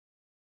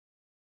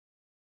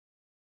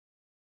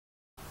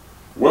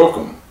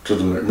Welcome to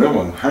the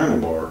McMillan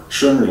Handlebar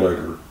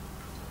Simulator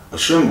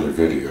assembly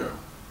video.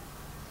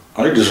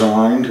 I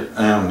designed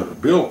and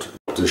built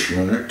this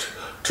unit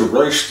to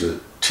race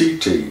the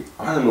TT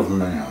Isle of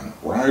Man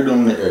Ride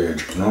on the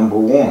Edge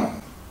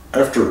 #1.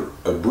 After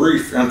a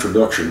brief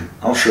introduction,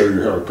 I'll show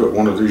you how to put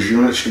one of these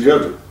units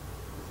together.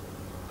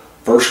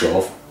 First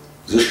off,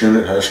 this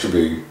unit has to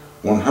be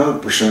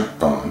 100%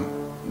 fun,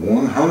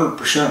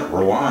 100%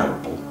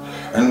 reliable,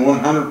 and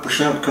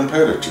 100%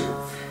 competitive.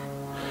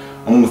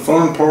 On the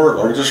fun part,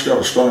 I just got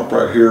to stop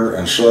right here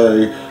and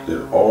say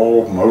that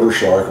all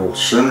motorcycle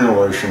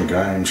simulation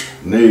games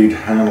need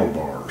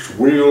handlebars.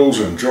 Wheels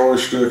and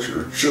joysticks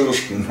are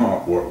just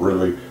not what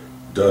really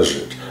does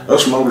it.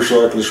 Us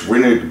motorcyclists, we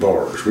need the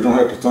bars. We don't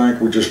have to think,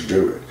 we just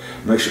do it.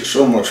 It makes it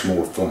so much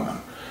more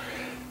fun.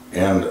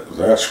 And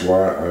that's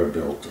why I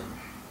built them.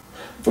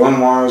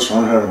 Fun-wise,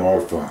 I'm having a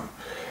lot of fun.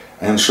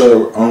 And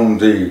so on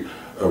the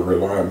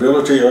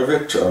reliability of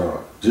it,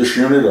 this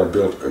unit I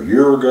built a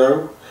year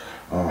ago.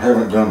 I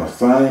haven't done a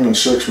thing in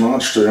 6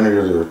 months to any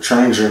of the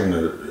changing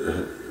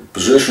the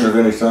position of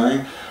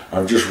anything.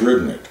 I've just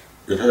ridden it.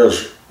 It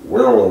has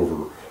well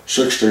over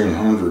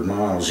 1,600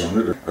 miles on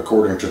it,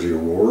 according to the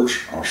awards.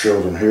 I'll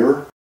show them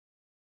here.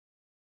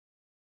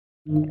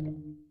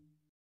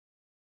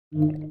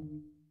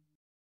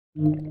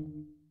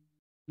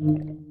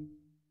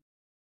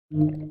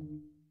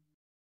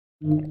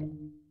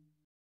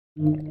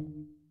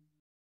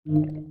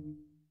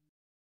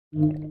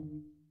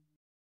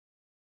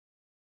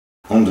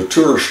 On the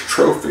Tourist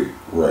Trophy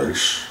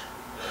race,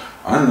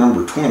 I'm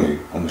number 20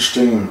 on the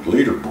Steam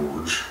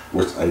leaderboards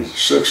with a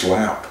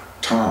 6-lap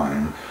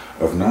time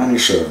of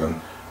 97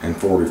 and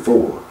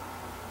 44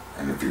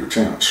 and a few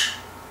tenths.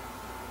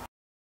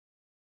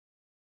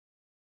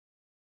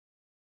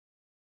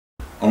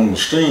 On the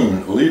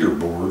Steam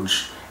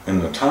leaderboards in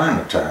the time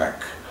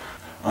attack,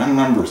 I'm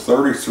number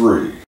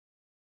 33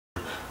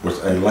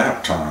 with a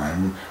lap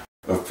time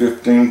of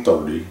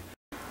 15:30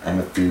 and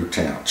a few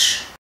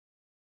tenths.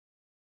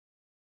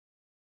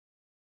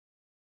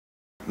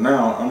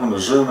 Now I'm going to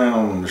zoom in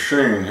on the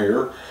machine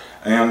here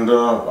and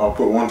I'll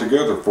put one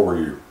together for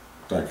you.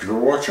 Thank you for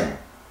watching.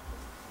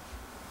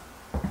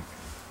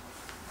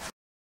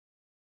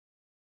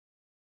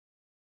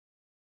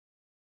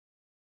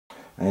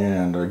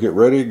 And get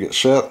ready, get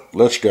set,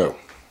 let's go.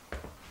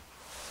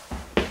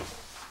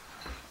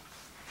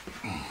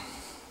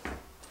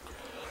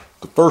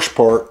 The first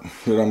part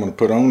that I'm going to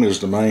put on is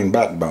the main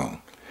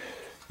backbone.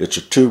 It's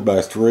a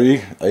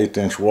 2x3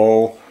 1/8"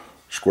 wall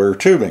square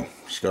tubing.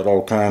 It's got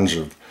all kinds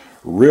of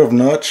riv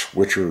nuts,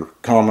 which are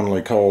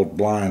commonly called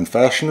blind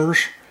fasteners.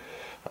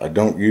 I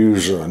don't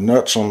use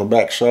nuts on the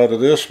back side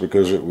of this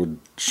because it would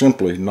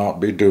simply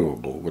not be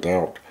doable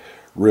without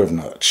riv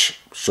nuts.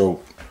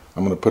 So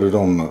I'm going to put it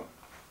on the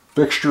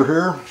fixture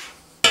here.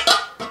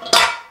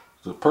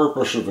 The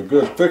purpose of a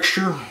good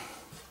fixture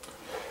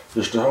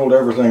is to hold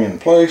everything in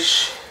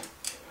place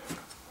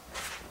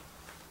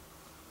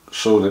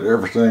so that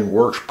everything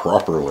works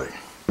properly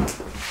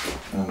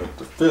and that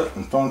the fit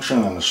and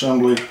function and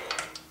assembly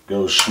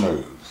goes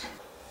smooth.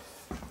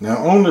 Now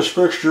on this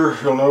fixture,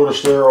 you'll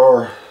notice there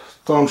are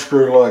thumb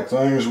screw like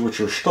things which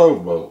are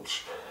stove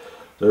bolts.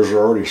 Those are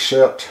already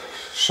set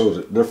so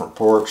that different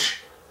parts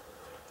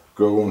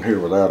go on here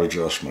without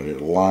adjustment.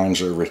 It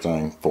aligns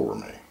everything for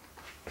me.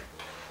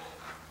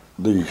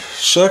 The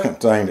second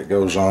thing that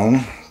goes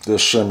on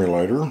this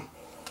simulator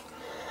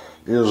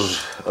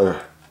is a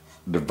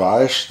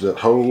device that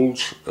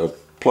holds a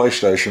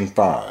PlayStation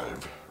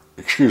 5.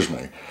 Excuse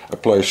me, a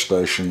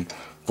PlayStation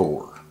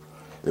 4.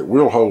 It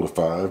will hold a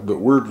 5, but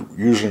we're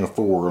using a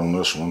 4 on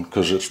this one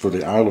because it's for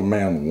the Isle of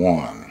Man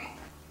 1.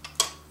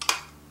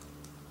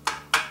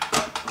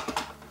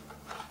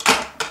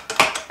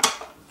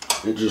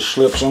 It just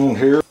slips on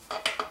here.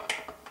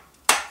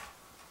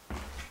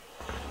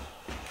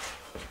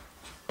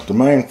 The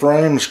main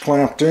frame is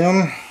clamped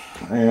in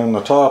and the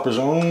top is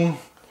on.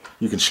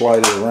 You can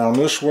slide it around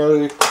this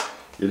way.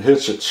 It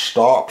hits its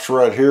stops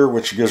right here,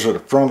 which gives it a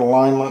front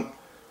alignment.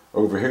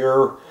 Over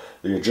here,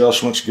 the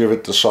adjustments give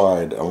it the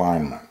side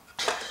alignment.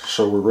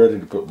 So we're ready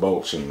to put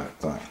bolts in that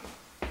thing.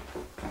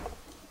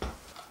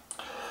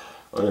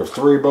 I have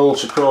 3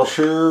 bolts across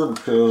here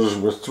because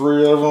with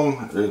 3 of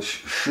them, it's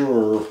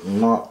sure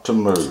not to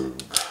move.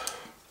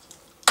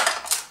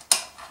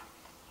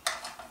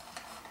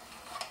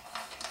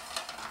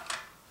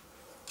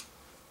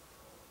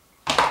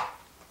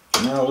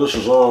 Now this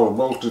is all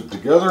bolted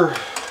together,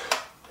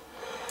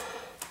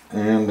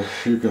 and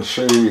you can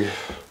see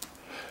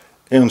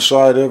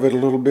inside of it a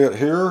little bit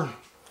here.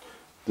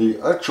 The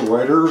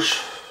actuators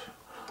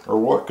are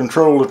what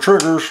control the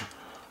triggers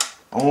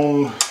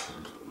on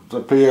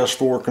the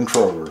PS4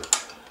 controller.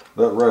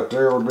 That right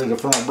there would be the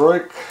front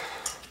brake,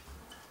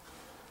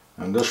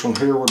 and this one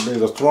here would be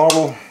the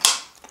throttle,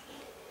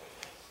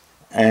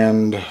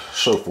 and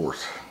so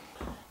forth.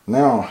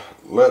 Now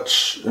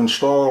let's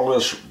install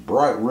this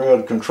bright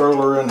red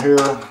controller in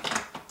here.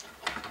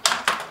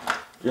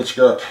 It's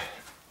got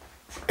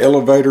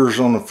elevators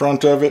on the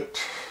front of it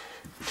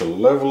to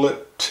level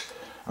it.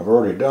 I've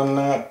already done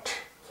that.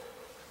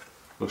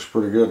 Looks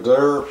pretty good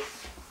there.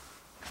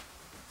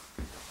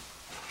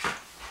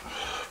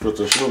 Put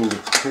this little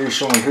piece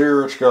on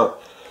here. It's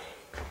got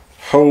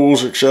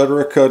holes,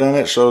 etc. cut in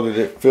it so that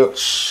it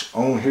fits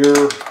on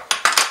here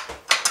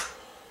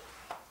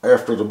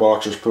after the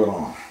box is put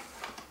on.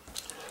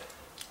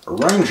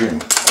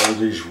 Arranging all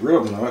these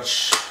rib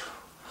nuts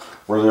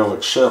where they'll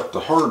accept the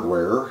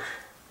hardware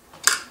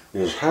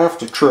is half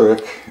the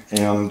trick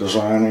in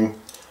designing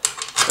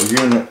a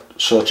unit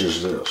such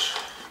as this.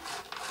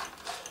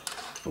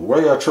 The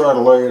way I try to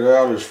lay it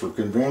out is for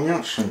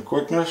convenience and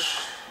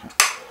quickness.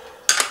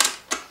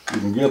 You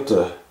can get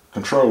the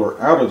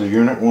controller out of the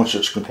unit once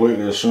it's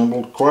completely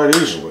assembled quite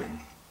easily.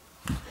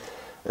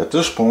 At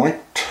this point,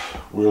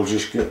 we'll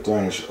just get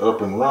things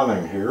up and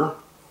running here.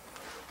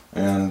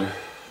 And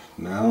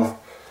now,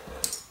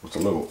 with a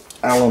little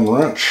Allen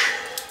wrench,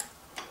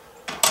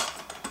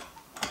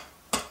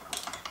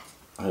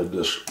 I had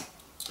this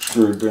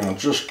screwed down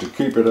just to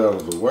keep it out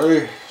of the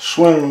way.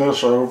 Swing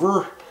this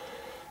over,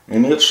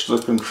 and it's the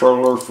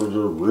controller for the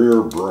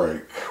rear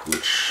brake,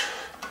 which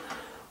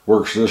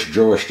works this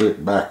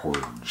joystick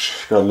backwards.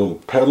 It's got a little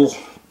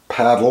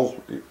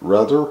paddle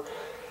rather,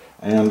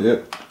 and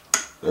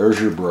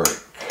there's your brake.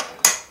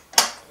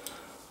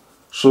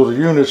 So the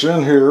unit's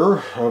in here.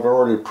 I've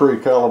already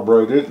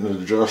pre-calibrated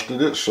and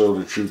adjusted it so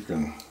that you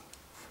can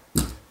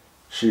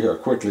see how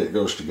quickly it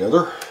goes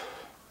together.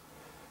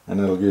 And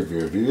it'll give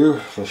you a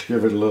view. Let's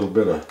give it a little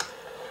bit of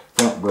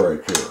front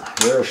brake here.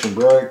 There's some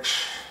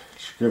brakes.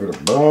 Let's give it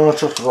a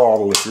bunch of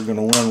throttle if you're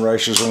going to win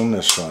races on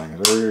this thing.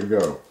 There you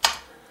go.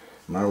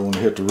 Might want to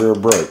hit the rear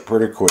brake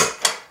pretty quick.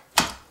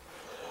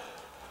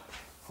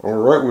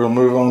 Alright, we'll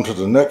move on to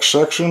the next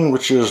section,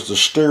 which is the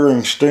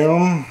steering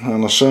stem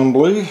and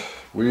assembly.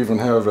 We even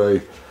have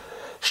a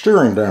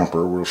steering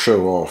damper we'll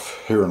show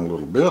off here in a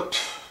little bit,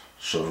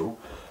 so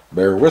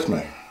bear with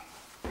me.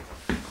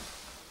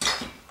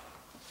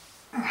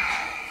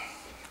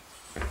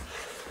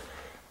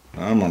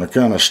 I'm going to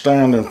kind of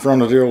stand in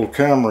front of the old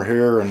camera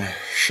here and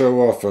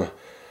show off a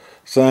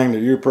thing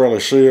that you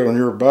probably see on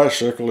your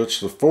bicycle. It's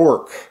the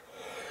fork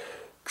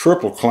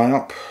triple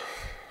clamp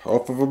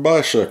off of a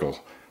bicycle.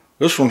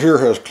 This one here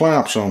has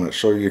clamps on it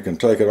so you can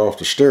take it off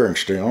the steering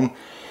stem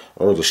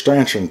or the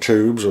stanchion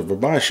tubes of a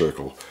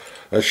bicycle.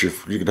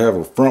 You could have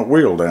a front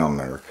wheel down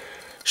there.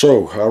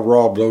 So I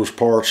robbed those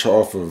parts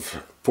off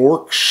of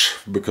forks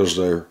because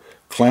they're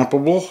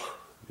clampable.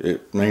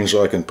 It means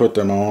I can put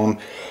them on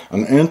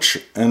 1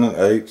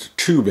 1/8"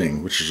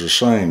 tubing, which is the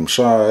same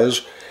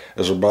size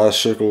as a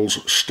bicycle's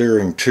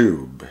steering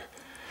tube.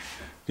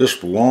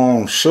 This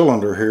long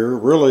cylinder here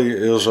really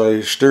is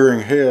a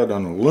steering head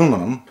in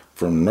aluminum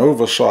from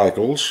Nova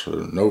Cycles.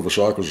 Nova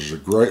Cycles is a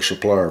great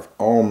supplier of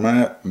all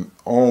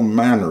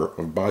manner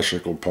of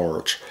bicycle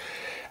parts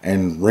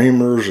and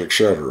reamers,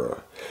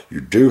 etc. You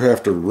do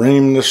have to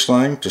ream this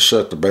thing to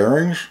set the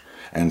bearings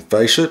and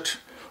face it,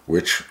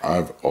 which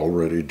I've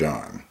already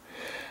done.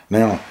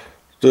 Now,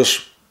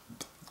 this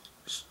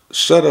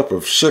setup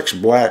of 6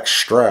 black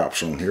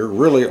straps on here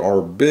really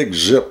are big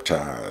zip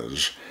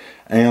ties,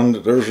 and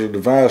there's a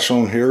device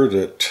on here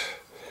that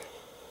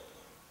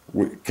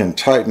we can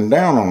tighten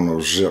down on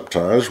those zip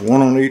ties,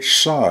 one on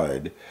each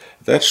side.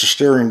 That's the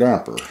steering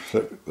damper.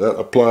 That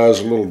applies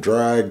a little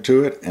drag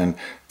to it and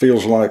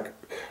feels like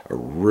a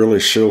really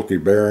silky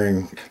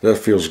bearing. That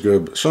feels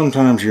good, but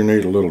sometimes you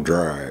need a little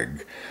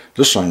drag.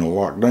 This thing will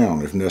lock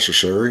down if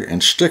necessary,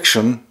 and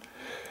stiction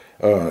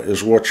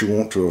is what you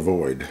want to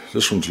avoid.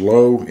 This one's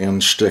low in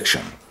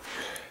stiction.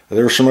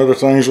 There's some other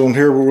things on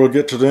here, but we'll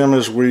get to them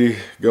as we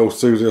go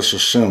through this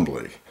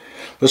assembly.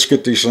 Let's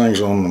get these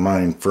things on the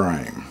main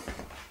frame.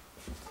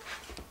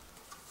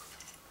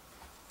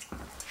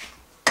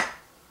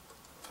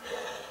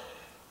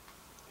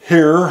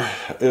 Here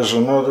is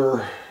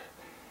another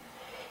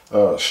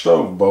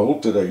stove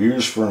bolt that I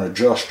use for an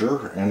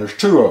adjuster, and there's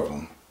 2 of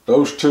them.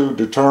 Those 2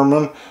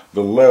 determine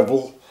the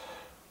level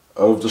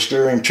of the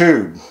steering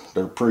tube.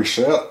 They're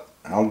preset.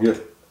 I'll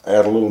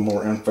add a little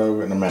more info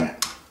in a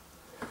minute.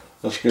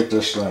 Let's get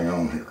this thing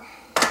on here.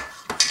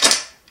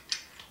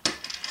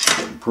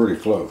 Getting pretty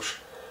close.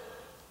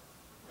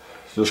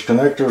 This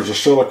connector is a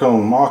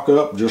silicone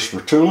mock-up just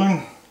for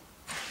tooling.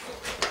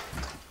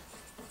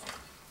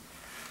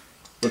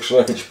 Looks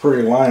like it's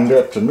pretty lined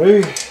up to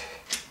me.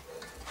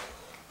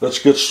 Let's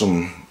get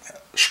some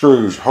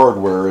screws,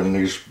 hardware in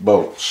these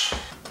bolts.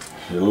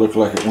 It looked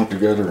like it went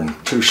together in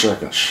 2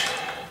 seconds.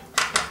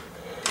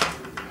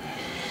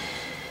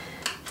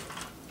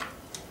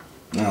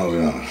 Now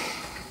then,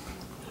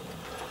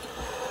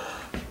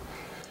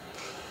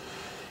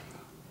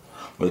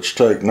 let's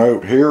take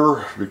note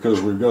here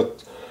because we've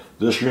got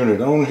this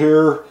unit on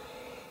here,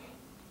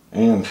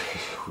 and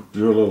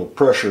do a little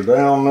pressure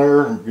down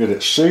there and get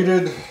it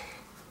seated.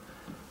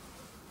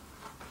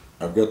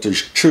 I've got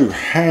these 2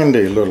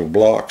 handy little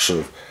blocks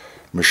of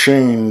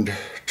machined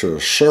to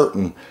a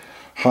certain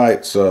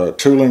height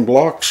tooling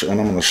blocks,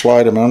 and I'm going to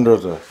slide them under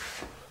the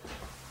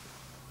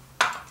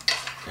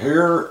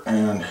here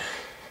and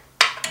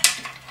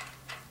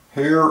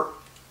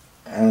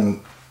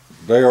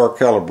they are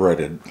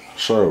calibrated,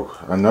 so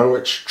I know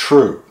it's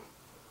true.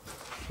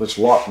 Let's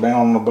lock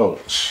down the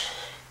bolts.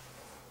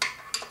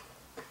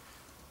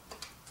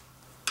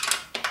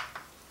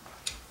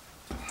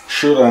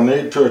 Should I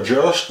need to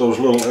adjust those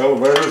little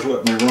elevators,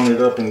 let me run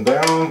it up and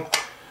down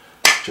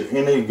to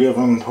any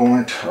given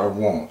point I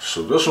want.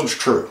 So this one's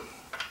true.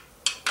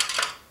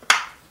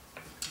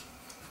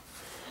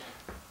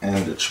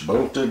 And it's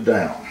bolted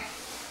down.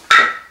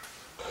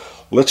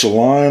 Let's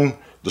align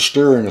the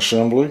steering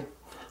assembly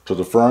to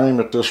the frame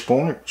at this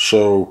point.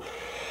 So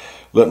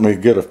let me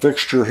get a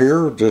fixture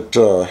here, that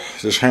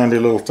this handy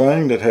little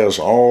thing that has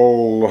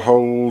all the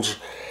holes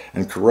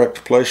and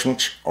correct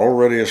placements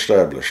already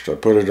established. I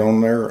put it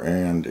on there,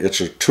 and it's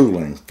a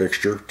tooling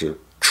fixture to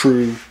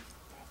true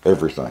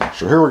everything.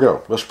 So here we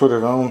go. Let's put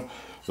it on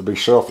to be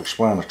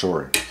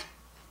self-explanatory.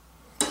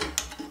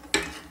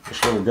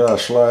 This little guy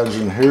slides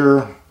in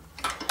here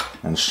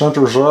and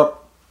centers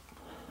up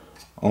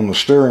on the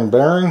steering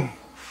bearing.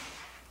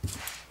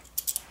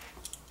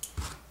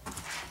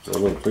 Got a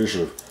little piece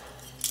of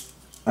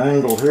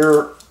angle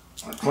here,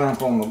 a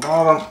clamp on the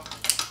bottom,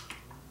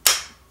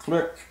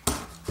 click.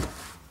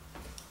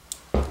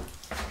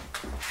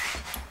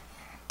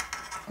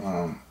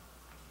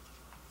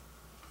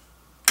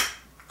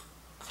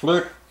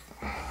 Click.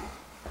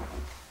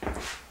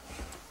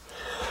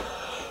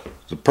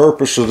 The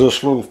purpose of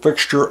this little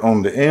fixture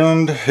on the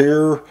end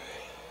here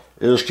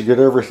is to get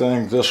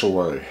everything this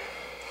way.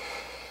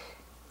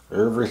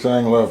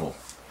 Everything level.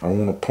 I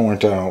want to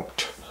point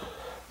out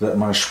that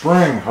my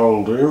spring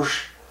holders,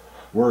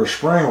 where a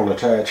spring will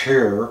attach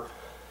here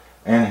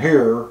and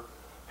here,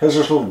 has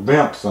this little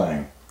bent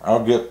thing.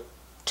 I'll get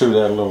to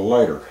that a little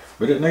later.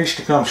 But it needs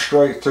to come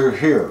straight through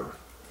here.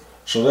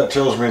 So that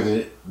tells me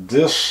that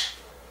this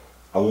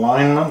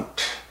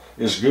alignment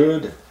is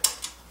good.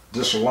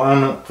 This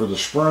alignment for the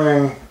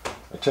spring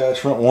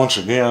attachment, once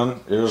again,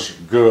 is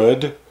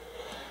good.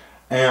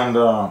 And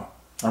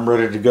I'm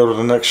ready to go to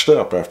the next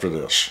step after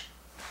this.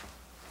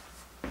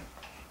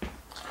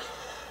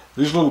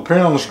 These little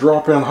pins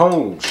drop in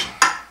holes.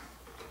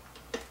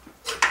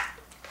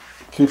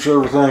 Keeps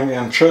everything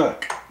in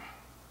check.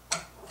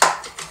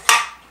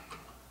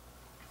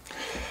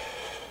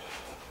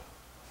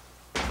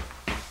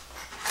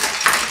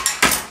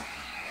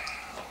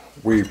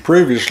 We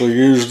previously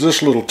used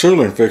this little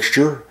tooling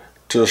fixture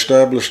to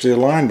establish the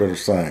alignment of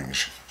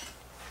things.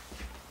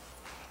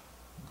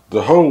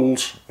 The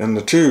holes in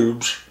the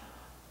tubes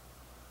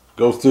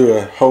go through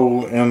a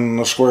hole in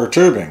the square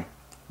tubing.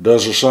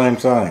 Does the same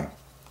thing.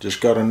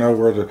 Just got to know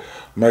where to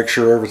make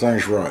sure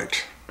everything's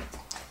right.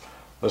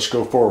 Let's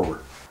go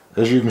forward.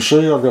 As you can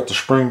see, I've got the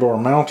spring bar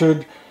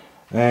mounted,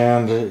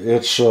 and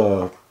it's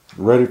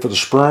ready for the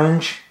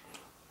springs.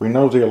 We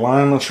know the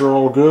alignments are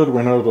all good.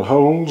 We know the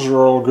holes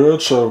are all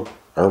good, so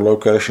our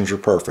locations are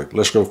perfect.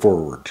 Let's go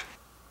forward.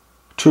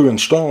 To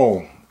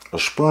install a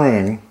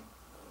spring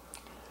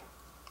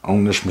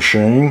on this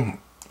machine,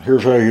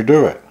 here's how you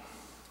do it.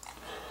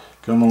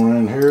 Come on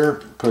in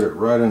here, put it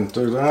right in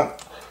through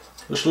that.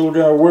 This little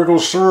guy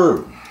wiggles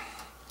through.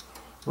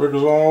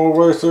 Wiggles all the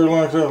way through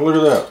like that. Look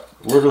at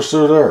that. Wiggles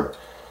through there.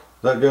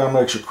 That guy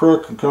makes a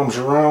crook and comes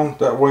around.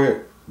 That way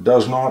it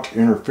does not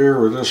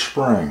interfere with this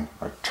spring.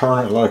 I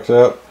turn it like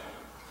that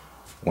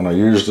when I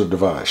use the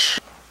device.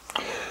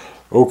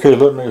 Okay,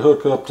 let me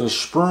hook up this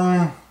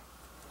spring.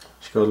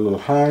 It's got a little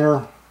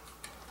hanger.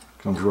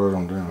 Comes right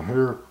on down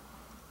here.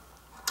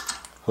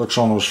 Hooks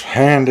on those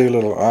handy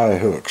little eye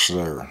hooks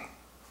there.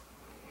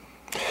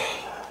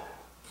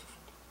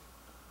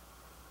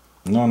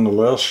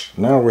 Nonetheless,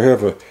 now we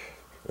have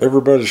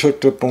everybody's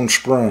hooked up on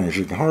springs.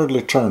 You can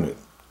hardly turn it.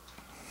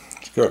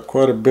 It's got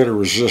quite a bit of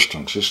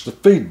resistance. It's the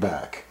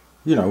feedback,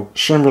 you know,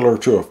 similar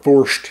to a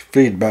forced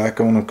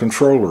feedback on a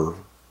controller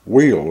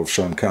wheel of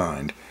some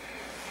kind.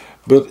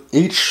 But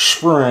each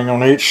spring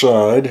on each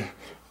side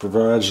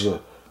provides the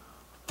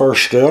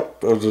first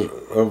step of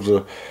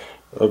the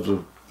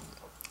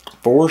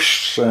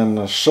force, and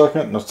the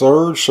second and the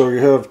third. So you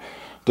have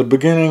the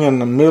beginning and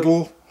the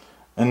middle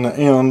and the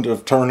end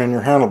of turning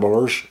your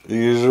handlebars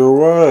either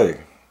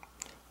way.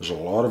 There's a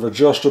lot of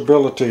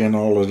adjustability in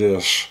all of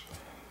this,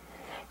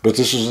 but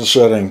this is the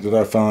setting that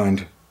I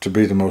find to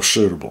be the most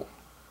suitable.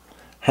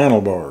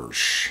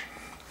 Handlebars.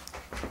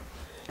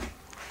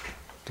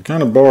 The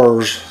kind of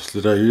bars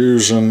that I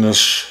use on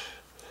this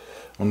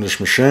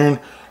machine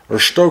are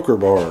stoker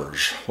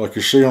bars, like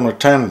you see on a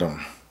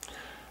tandem.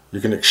 You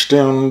can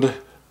extend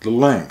the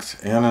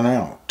length in and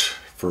out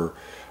for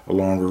a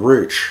longer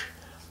reach.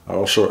 I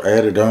also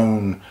added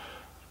on,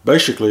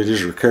 basically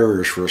these are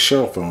carriers for a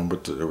cell phone,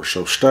 but they were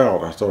so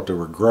stout I thought they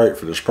were great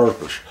for this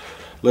purpose.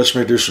 Lets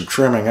me do some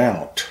trimming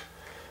out,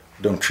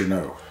 don't you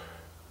know.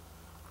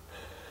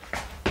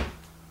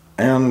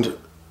 And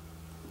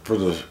for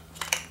the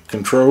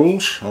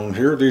controls on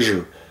here, these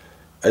are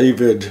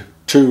Avid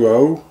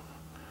 2.0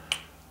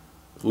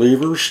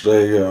 levers.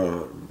 They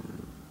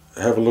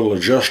have a little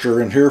adjuster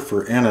in here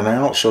for in and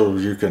out, so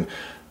you can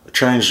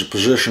change the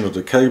position of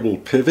the cable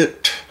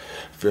pivot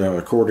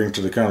according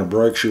to the kind of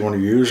brakes you want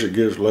to use.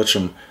 It lets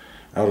them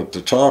Out at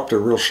the top, they're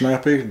real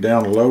snappy.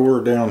 Down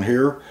lower, down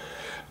here,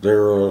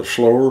 they're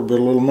slower but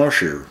a little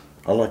mushier.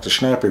 I like the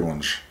snappy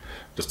ones.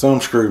 The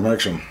thumb screw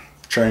makes them,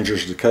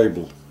 changes the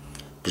cable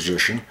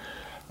position.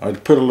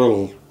 I'd put a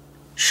little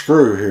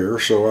screw here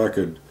so I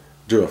could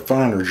do a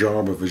finer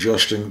job of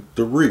adjusting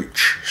the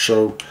reach.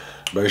 So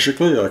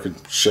basically I can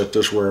set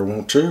this where I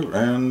want to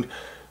and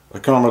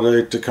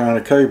accommodate the kind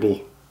of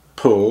cable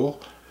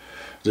pull.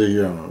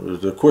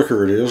 The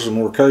quicker it is, the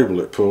more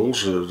cable it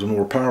pulls. The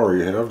more power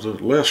you have, the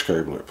less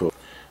cable it pulls.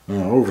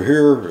 Now over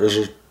here is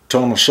a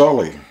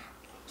Tomasoli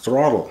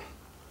throttle.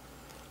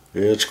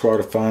 It's quite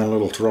a fine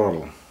little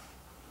throttle.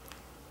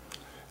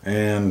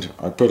 And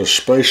I put a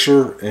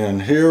spacer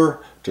in here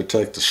to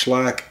take the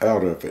slack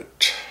out of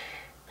it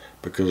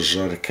because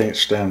I can't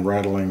stand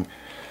rattling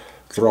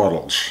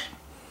throttles.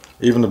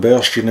 Even the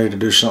best, you need to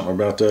do something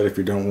about that if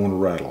you don't want to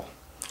rattle.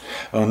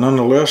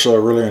 Nonetheless, I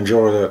really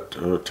enjoy that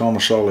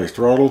Tomasoli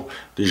throttle.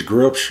 These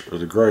grips are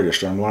the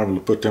greatest. I'm liable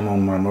to put them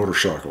on my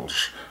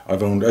motorcycles.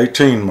 I've owned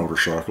 18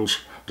 motorcycles.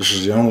 This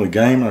is the only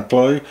game I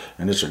play,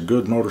 and it's a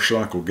good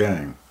motorcycle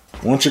game.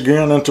 Once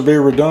again, and to be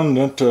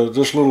redundant,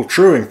 this little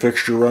truing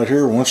fixture right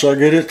here, once I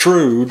get it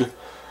trued,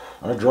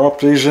 I drop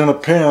these in a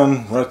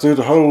pin right through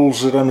the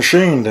holes that I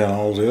machined in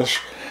all this,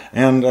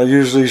 and I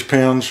use these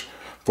pins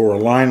for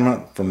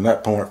alignment from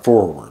that point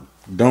forward.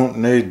 Don't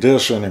need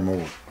this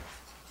anymore.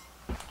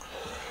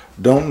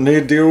 Don't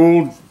need the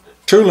old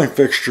tooling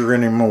fixture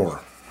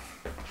anymore.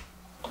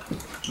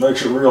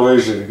 Makes it real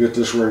easy to get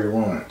this where you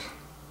want it.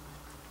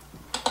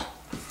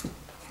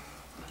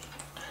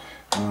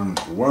 And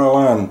while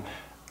I'm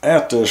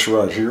at this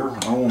right here,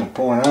 I want to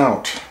point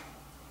out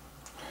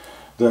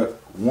that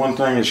one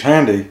thing that's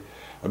handy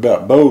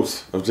about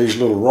both of these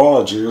little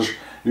rods is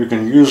you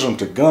can use them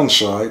to gun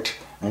sight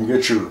and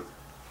get your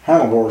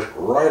handlebars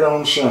right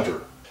on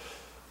center.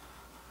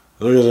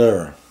 Look at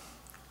there.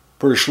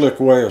 Pretty slick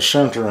way of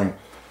centering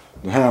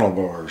the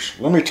handlebars.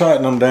 Let me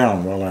tighten them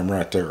down while I'm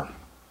right there.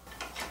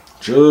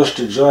 Just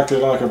exactly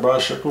like a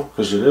bicycle,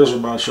 because it is a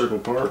bicycle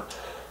part.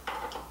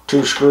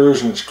 2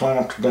 screws and it's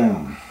clamped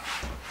down.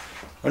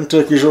 I can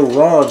take these little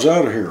rods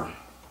out of here.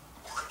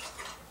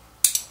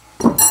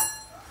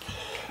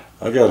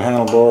 I got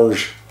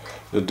handlebars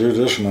that do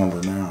this number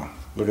now.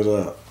 Look at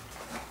that.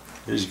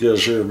 These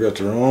guys here have got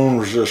their own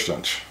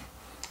resistance.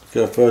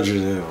 Look how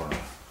fudgy they are.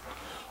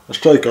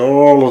 Let's take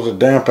all of the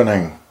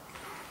dampening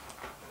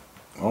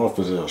off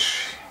of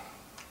this.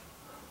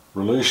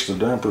 Release the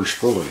dampers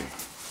fully.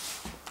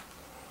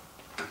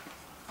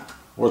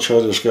 Watch how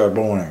this guy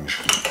boings.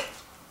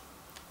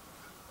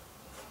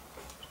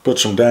 Put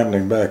some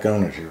dampening back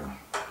on it here.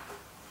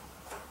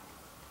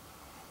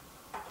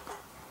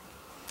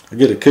 I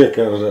get a kick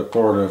out of that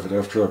part of it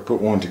after I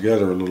put one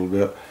together a little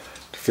bit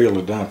to feel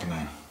the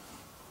dampening.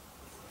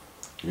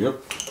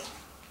 Yep.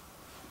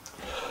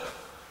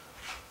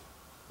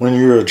 When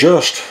you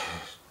adjust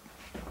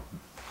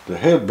the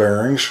head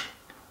bearings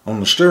on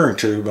the steering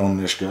tube on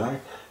this guy,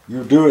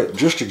 you do it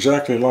just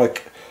exactly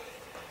like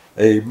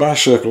a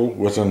bicycle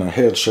within a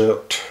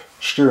headset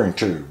steering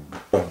tube.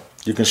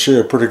 You can see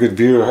a pretty good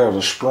view of how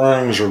the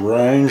springs are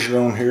arranged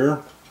on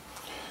here.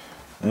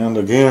 And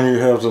again, you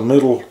have the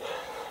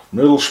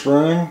middle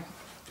spring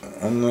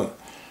and the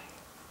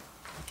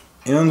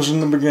ends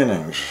and the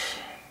beginnings.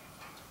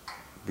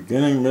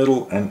 Beginning,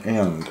 middle, and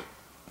end.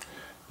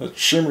 That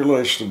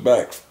simulates the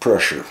back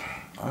pressure.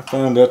 I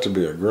find that to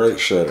be a great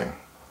setting.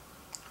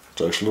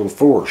 Takes a little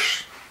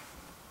force.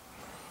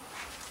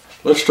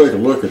 Let's take a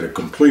look at a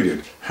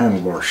completed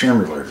handlebar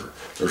simulator.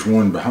 There's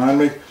one behind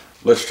me.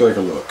 Let's take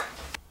a look.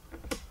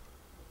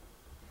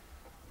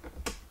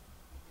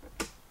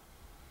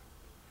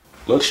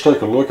 Let's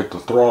take a look at the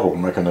throttle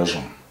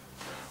mechanism.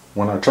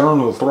 When I turn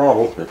the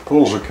throttle, it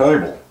pulls a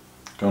cable.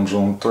 Comes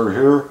on through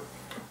here,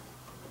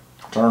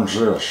 turns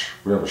this.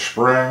 We have a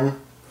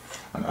spring,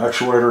 an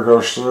actuator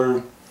goes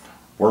through,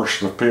 works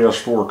the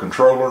PS4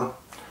 controller,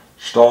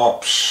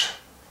 stops.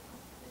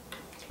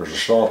 There's a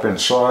stop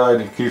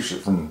inside, it keeps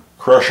it from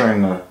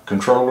crushing the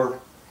controller,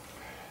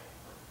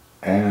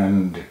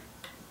 and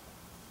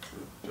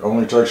it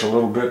only takes a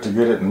little bit to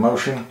get it in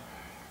motion.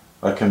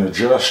 I can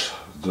adjust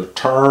the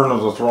turn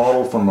of the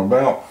throttle from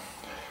about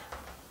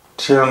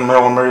 10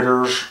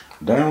 millimeters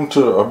down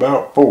to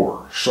about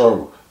 4.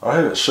 So I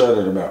have it set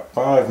at about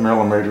 5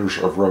 millimeters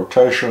of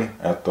rotation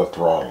at the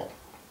throttle.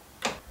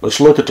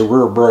 Let's look at the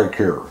rear brake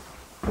here.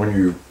 When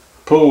you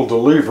pull the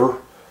lever,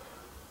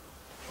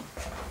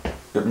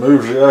 it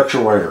moves the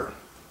actuator.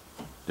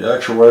 The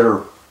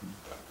actuator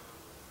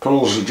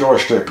pulls the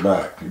joystick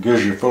back. It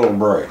gives you full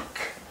brake.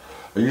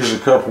 I use a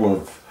couple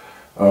of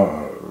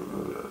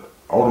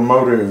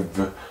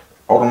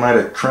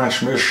automatic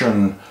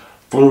transmission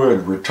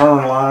fluid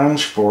return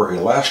lines for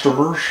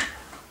elastomers.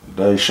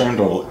 They seem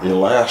to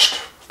last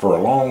for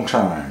a long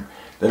time.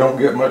 They don't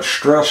get much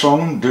stress on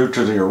them due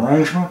to the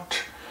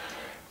arrangement.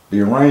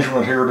 The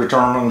arrangement here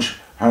determines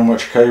how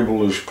much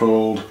cable is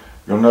pulled.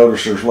 You'll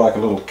notice there's like a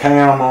little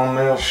cam on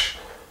this.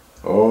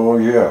 Oh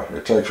yeah,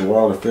 it takes a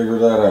while to figure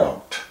that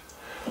out.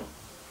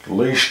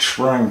 Least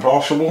spring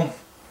possible.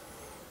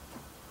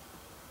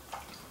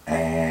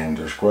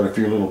 There's quite a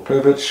few little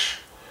pivots.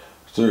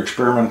 Through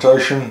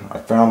experimentation, I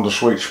found the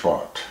sweet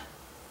spot.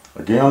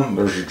 Again,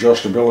 there's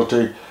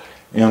adjustability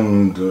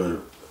in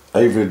the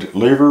Avid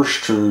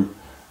levers to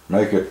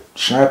make it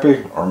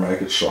snappy or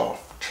make it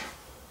soft.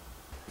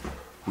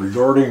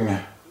 Regarding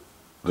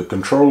the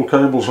control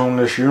cables on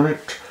this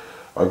unit,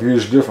 I've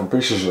used different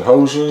pieces of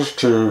hoses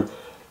to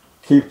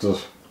keep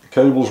the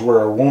cables where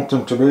I want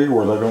them to be,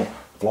 where they don't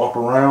flop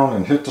around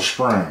and hit the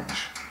springs.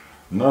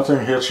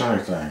 Nothing hits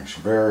anything. It's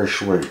very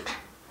sweet.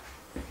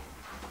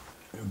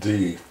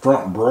 The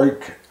front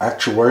brake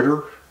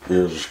actuator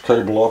is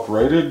cable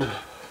operated,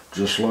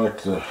 just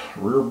like the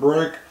rear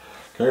brake.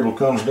 Cable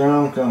comes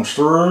down, comes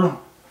through.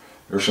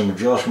 There's some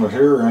adjustment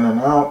here in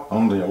and out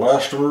on the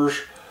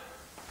elastomers.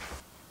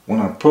 When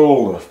I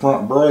pull the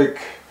front brake,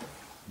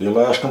 the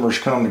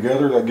elastomers come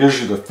together. That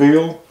gives you the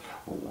feel.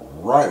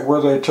 Right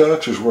where they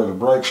touch is where the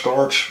brake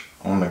starts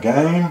on the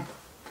game.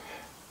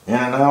 In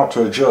and out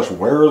to adjust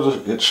where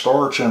it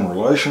starts in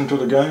relation to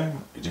the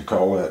game. You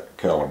call that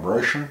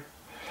calibration.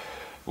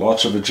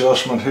 Lots of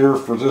adjustment here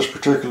for this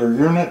particular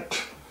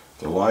unit.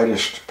 The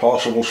lightest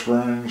possible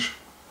springs.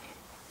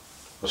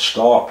 A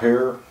stop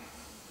here.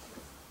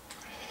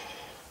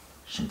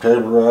 Some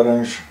cable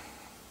routings.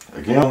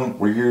 Again,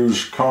 we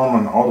use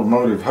common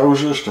automotive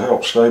hoses to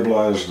help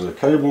stabilize the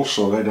cables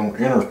so they don't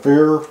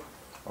interfere.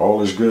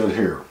 All is good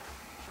here.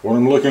 What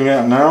I'm looking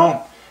at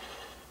now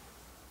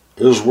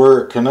is where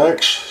it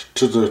connects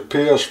to the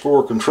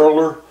PS4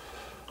 controller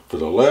for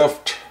the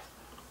left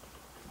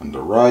and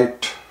the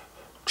right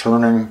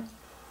turning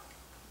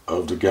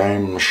of the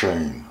game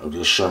machine of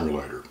this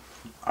simulator.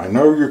 I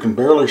know you can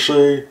barely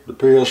see the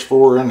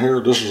PS4 in here.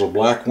 This is a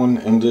black one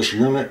in this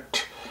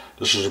unit.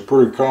 This is a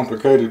pretty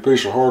complicated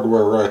piece of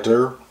hardware right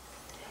there.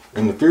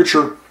 In the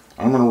future,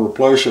 I'm going to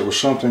replace it with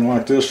something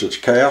like this that's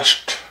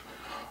cast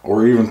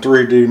or even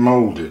 3D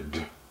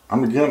molded.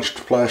 I'm against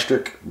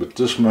plastic, but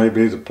this may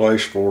be the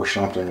place for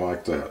something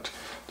like that.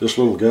 This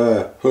little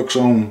guy hooks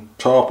on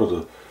top of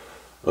the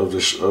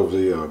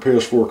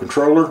PS4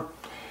 controller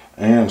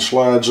and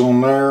slides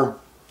on there.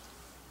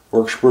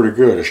 Works pretty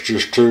good. It's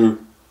just too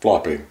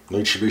floppy.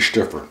 Needs to be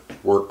stiffer.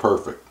 Work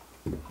perfect.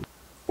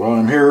 While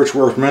I'm here, it's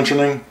worth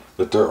mentioning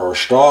that there are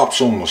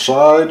stops on the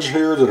sides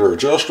here that are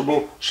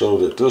adjustable so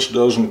that this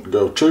doesn't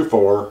go too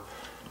far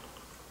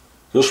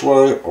this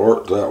way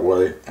or that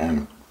way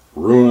and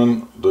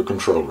ruin the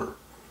controller.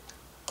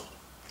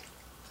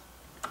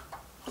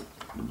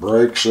 The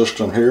brake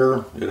system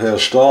here, it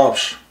has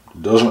stops.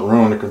 It doesn't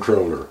ruin the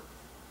controller.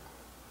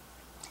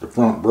 The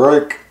front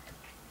brake,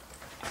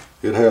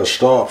 it has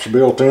stops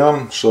built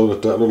in so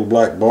that that little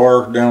black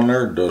bar down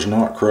there does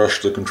not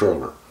crush the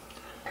controller.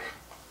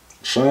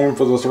 Same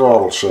for the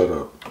throttle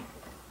setup.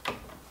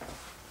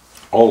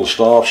 All the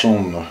stops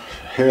on the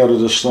head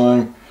of this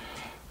thing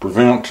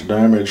prevent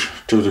damage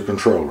to the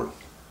controller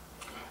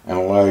and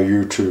allow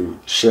you to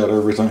set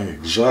everything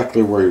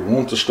exactly where you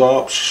want the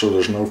stops so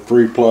there's no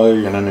free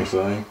play in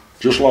anything.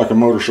 Just like a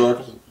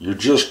motorcycle, you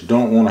just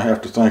don't want to have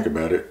to think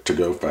about it to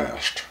go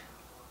fast.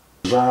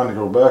 Designed to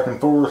go back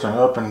and forth and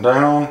up and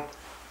down. A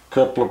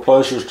couple of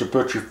places to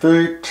put your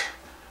feet.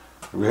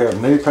 We have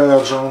knee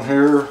pads on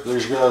here.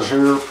 These guys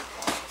here,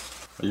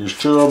 I use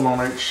 2 of them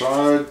on each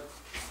side.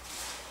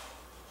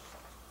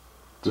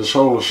 This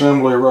whole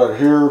assembly right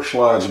here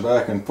slides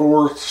back and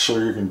forth so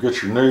you can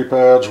get your knee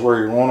pads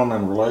where you want them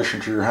in relation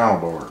to your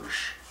handlebars.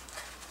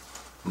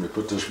 Let me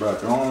put this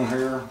back on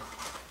here.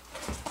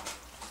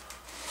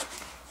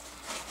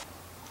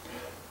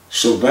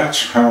 So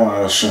that's how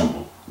I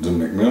assemble the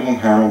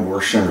McMillan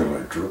Handlebar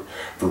Simulator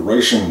for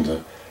racing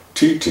the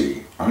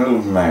TT Isle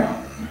of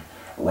Man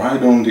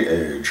Ride on the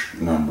Edge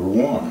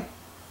 #1.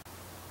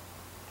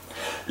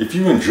 If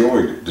you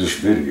enjoyed this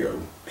video,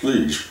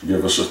 please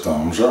give us a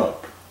thumbs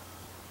up.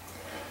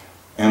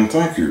 And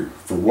thank you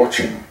for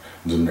watching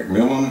the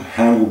McMillan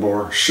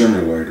Handlebar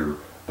Simulator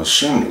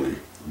assembly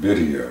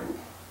video.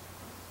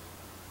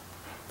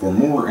 For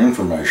more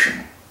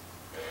information,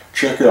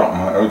 check out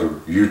my other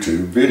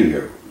YouTube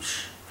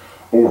videos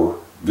or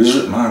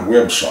visit my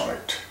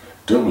website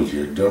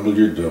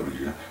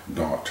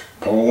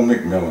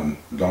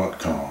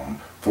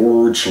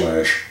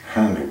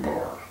www.paulmcmillan.com/handlebar.